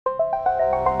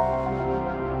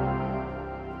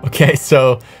Okay,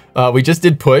 so we just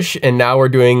did push, and now we're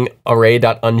doing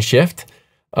array.unshift.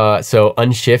 So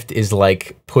unshift is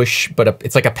like push, but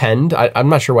it's like append. I'm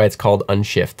not sure why it's called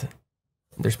unshift.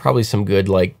 There's probably some good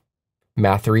like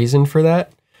math reason for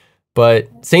that.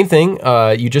 But same thing,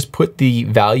 you just put the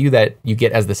value that you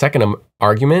get as the second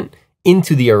argument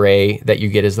into the array that you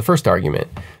get as the first argument.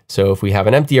 So if we have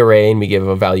an empty array and we give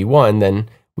a value 1, then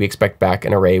we expect back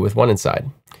an array with 1 inside.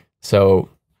 So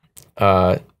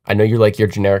I know you like your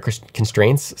generic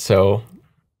constraints, so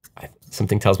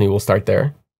something tells me we'll start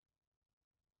there.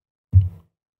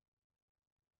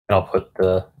 I'll put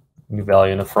the new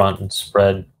value in the front and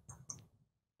spread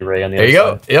the array on the other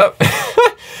side. There you go.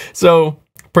 Yep. So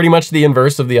pretty much the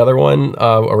inverse of the other one,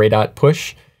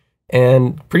 array.push,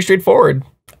 and pretty straightforward.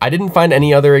 I didn't find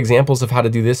any other examples of how to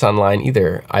do this online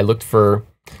either. I looked for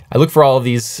all of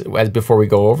these before we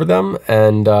go over them,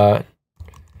 and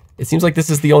it seems like this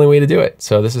is the only way to do it.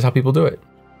 So this is how people do it.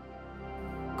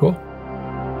 Cool.